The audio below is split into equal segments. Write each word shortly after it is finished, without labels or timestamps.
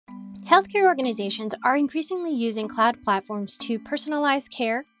Healthcare organizations are increasingly using cloud platforms to personalize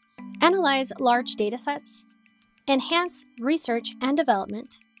care, analyze large datasets, enhance research and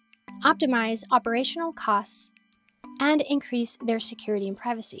development, optimize operational costs, and increase their security and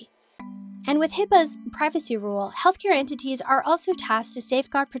privacy. And with HIPAA's privacy rule, healthcare entities are also tasked to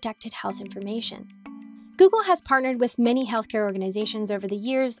safeguard protected health information. Google has partnered with many healthcare organizations over the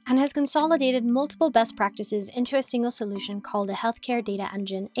years and has consolidated multiple best practices into a single solution called the Healthcare Data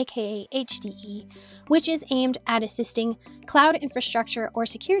Engine, aka HDE, which is aimed at assisting cloud infrastructure or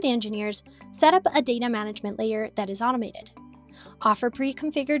security engineers set up a data management layer that is automated, offer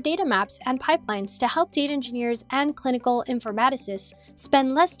pre-configured data maps and pipelines to help data engineers and clinical informaticists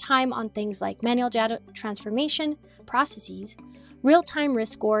spend less time on things like manual data transformation processes, real-time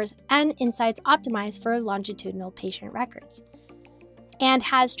risk scores, and insights optimized for longitudinal patient records, and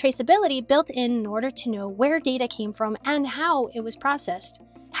has traceability built in order to know where data came from and how it was processed,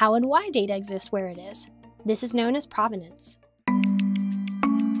 how and why data exists where it is. This is known as provenance.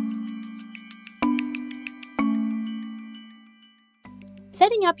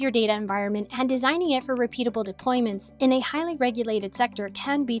 Setting up your data environment and designing it for repeatable deployments in a highly regulated sector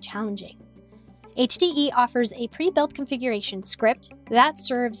can be challenging. HDE offers a pre-built configuration script that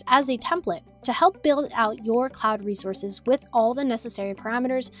serves as a template to help build out your cloud resources with all the necessary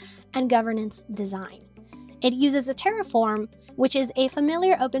parameters and governance design. It uses a Terraform, which is a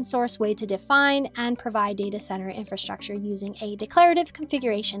familiar open source way to define and provide data center infrastructure using a declarative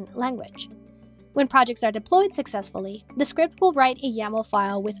configuration language. When projects are deployed successfully, the script will write a YAML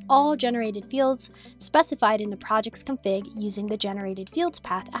file with all generated fields specified in the project's config using the generated fields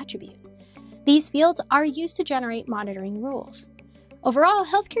path attribute. These fields are used to generate monitoring rules. Overall,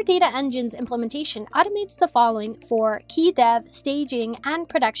 Healthcare Data Engine's implementation automates the following for key dev, staging, and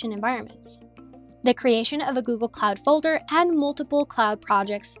production environments: the creation of a Google Cloud folder and multiple cloud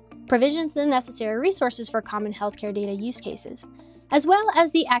projects, provisions the necessary resources for common healthcare data use cases, as well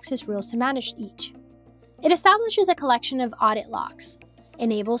as the access rules to manage each. It establishes a collection of audit logs,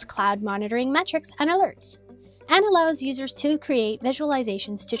 enables cloud monitoring metrics and alerts, and allows users to create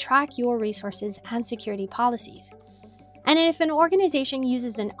visualizations to track your resources and security policies. And if an organization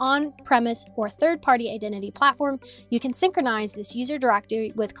uses an on-premise or third-party identity platform, you can synchronize this user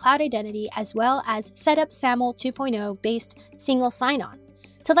directory with cloud identity as well as set up SAML 2.0 based single sign-on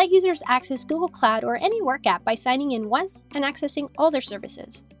to let users access Google Cloud or any work app by signing in once and accessing all their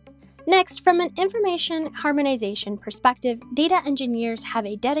services. Next, from an information harmonization perspective, data engineers have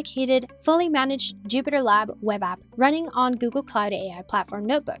a dedicated, fully managed Jupyter Lab web app running on Google Cloud AI Platform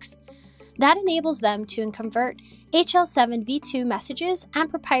notebooks that enables them to convert HL7 v2 messages and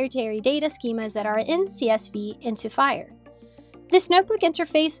proprietary data schemas that are in CSV into FHIR. This notebook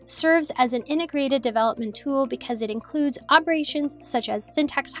interface serves as an integrated development tool because it includes operations such as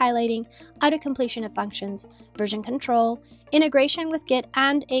syntax highlighting, auto-completion of functions, version control, integration with Git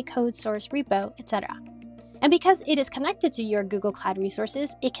and a code source repo, etc. And because it is connected to your Google Cloud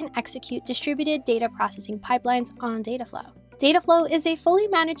resources, it can execute distributed data processing pipelines on Dataflow. Dataflow is a fully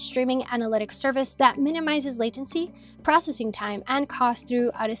managed streaming analytics service that minimizes latency, processing time, and cost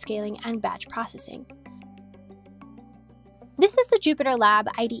through autoscaling and batch processing. This is the Jupyter Lab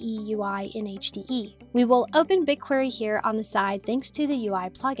IDE UI in HDE. We will open BigQuery here on the side thanks to the UI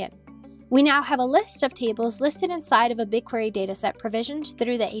plugin. We now have a list of tables listed inside of a BigQuery dataset provisioned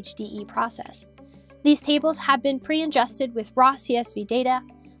through the HDE process. These tables have been pre-ingested with raw CSV data.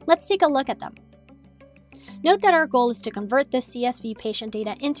 Let's take a look at them. Note that our goal is to convert this CSV patient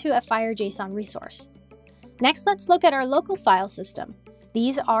data into a FHIR JSON resource. Next, let's look at our local file system.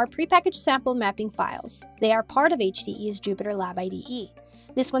 These are prepackaged sample mapping files. They are part of HDE's Jupyter Lab IDE.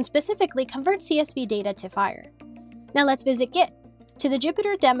 This one specifically converts CSV data to FHIR. Now let's visit Git to the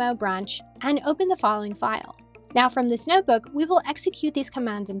Jupyter demo branch and open the following file. Now from this notebook, we will execute these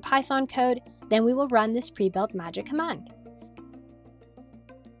commands in Python code, then we will run this pre-built magic command.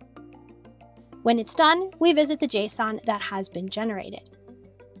 When it's done, we visit the JSON that has been generated.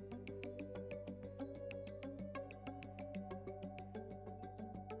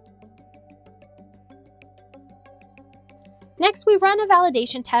 Next, we run a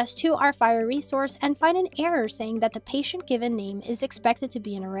validation test to our FHIR resource and find an error saying that the patient given name is expected to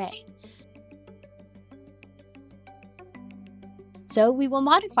be an array. So we will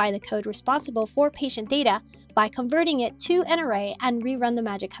modify the code responsible for patient data by converting it to an array and rerun the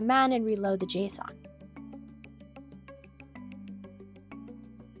magic command and reload the JSON.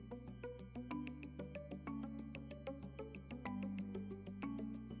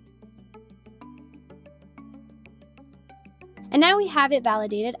 And now we have it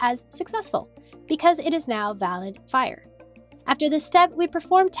validated as successful because it is now valid FHIR. After this step, we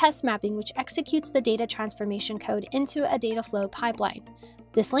perform test mapping, which executes the data transformation code into a data flow pipeline.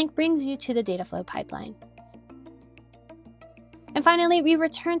 This link brings you to the data flow pipeline. And finally, we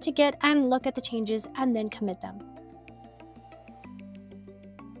return to Git and look at the changes and then commit them.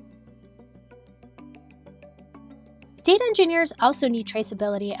 Data engineers also need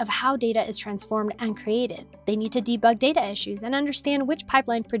traceability of how data is transformed and created. They need to debug data issues and understand which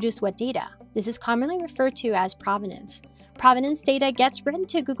pipeline produced what data. This is commonly referred to as provenance. Provenance data gets written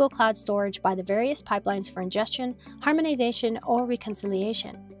to Google Cloud Storage by the various pipelines for ingestion, harmonization, or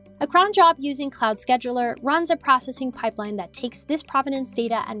reconciliation. A cron job using Cloud Scheduler runs a processing pipeline that takes this provenance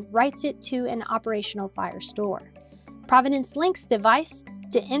data and writes it to an operational file store. Provenance links device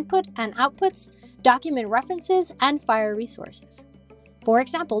to input and outputs, document references, and file resources. For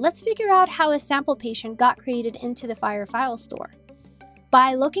example, let's figure out how a sample patient got created into the FHIR file store.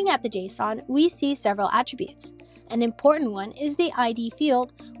 By looking at the JSON, we see several attributes. An important one is the ID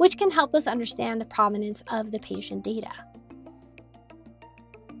field, which can help us understand the provenance of the patient data.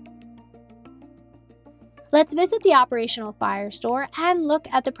 Let's visit the operational FHIR store and look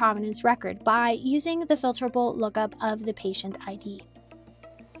at the provenance record by using the filterable lookup of the patient ID.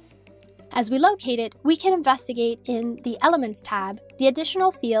 As we locate it, we can investigate in the Elements tab the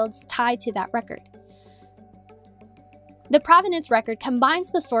additional fields tied to that record. The provenance record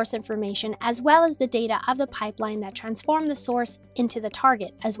combines the source information as well as the data of the pipeline that transformed the source into the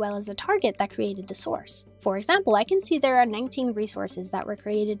target, as well as the target that created the source. For example, I can see there are 19 resources that were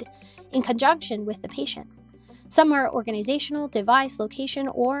created in conjunction with the patient. Some are organizational, device, location,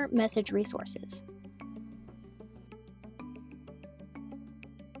 or message resources.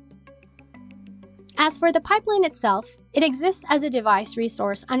 As for the pipeline itself, it exists as a device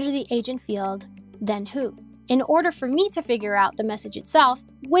resource under the agent field, then who. In order for me to figure out the message itself,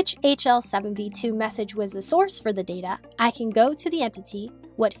 which HL7v2 message was the source for the data, I can go to the entity,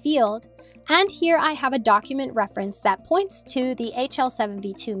 what field, and here I have a document reference that points to the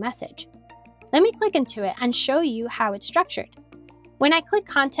HL7v2 message. Let me click into it and show you how it's structured. When I click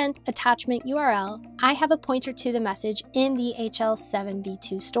Content Attachment URL, I have a pointer to the message in the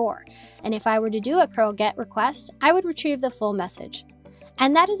HL7v2 store, and if I were to do a curl get request, I would retrieve the full message.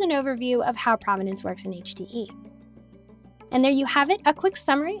 And that is an overview of how provenance works in HDE. And there you have it, a quick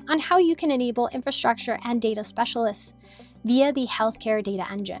summary on how you can enable infrastructure and data specialists via the Healthcare Data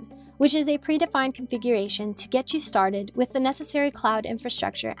Engine, which is a predefined configuration to get you started with the necessary cloud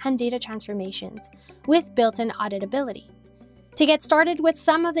infrastructure and data transformations with built-in auditability. To get started with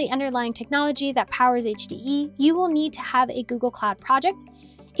some of the underlying technology that powers HDE, you will need to have a Google Cloud project.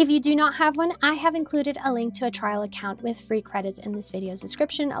 If you do not have one, I have included a link to a trial account with free credits in this video's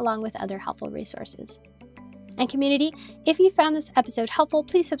description, along with other helpful resources. And community, if you found this episode helpful,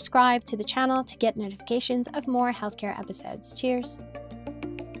 please subscribe to the channel to get notifications of more healthcare episodes. Cheers!